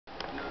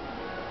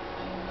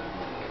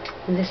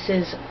This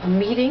is a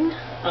meeting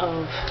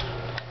of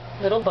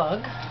Little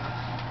Bug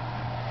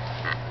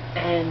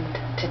and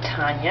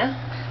Titania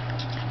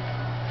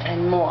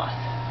and Moth,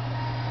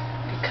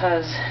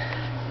 because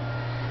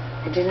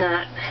I did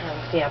not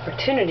have the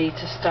opportunity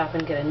to stop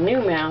and get a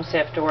new mouse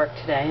after work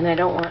today, and I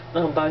don't want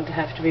Little Bug to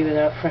have to be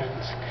without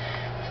friends.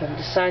 So I've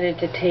decided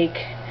to take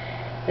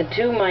the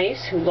two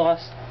mice who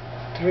lost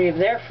 3 of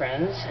their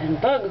friends,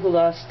 and Bug who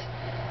lost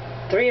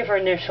 3 of her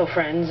initial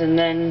friends, and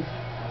then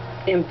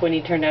Imp when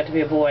he turned out to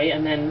be a boy,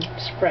 and then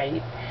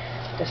Sprite,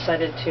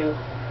 decided to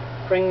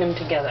bring them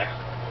together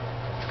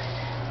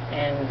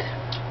and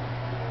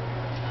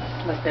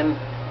let them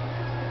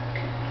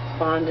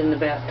bond in the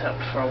bathtub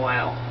for a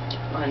while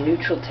on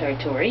neutral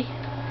territory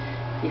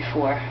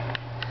before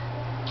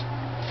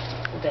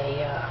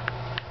they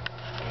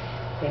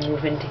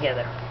move in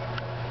together.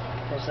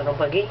 There's little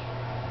Buggy.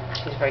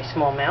 She's a very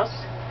small mouse.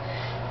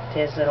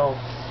 There's little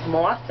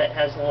Moth that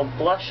has a little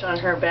blush on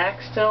her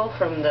back still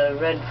from the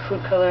red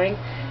food coloring,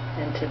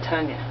 and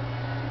Titania.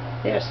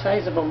 They are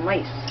sizable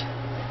mice.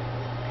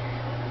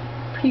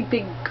 Pretty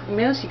big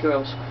mousy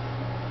girls.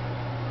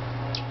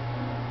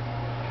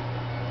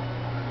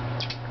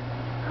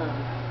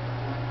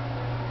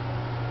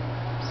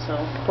 So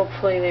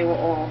hopefully they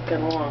will all get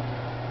along.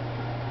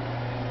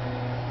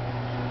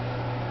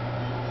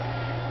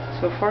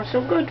 So far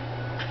so good.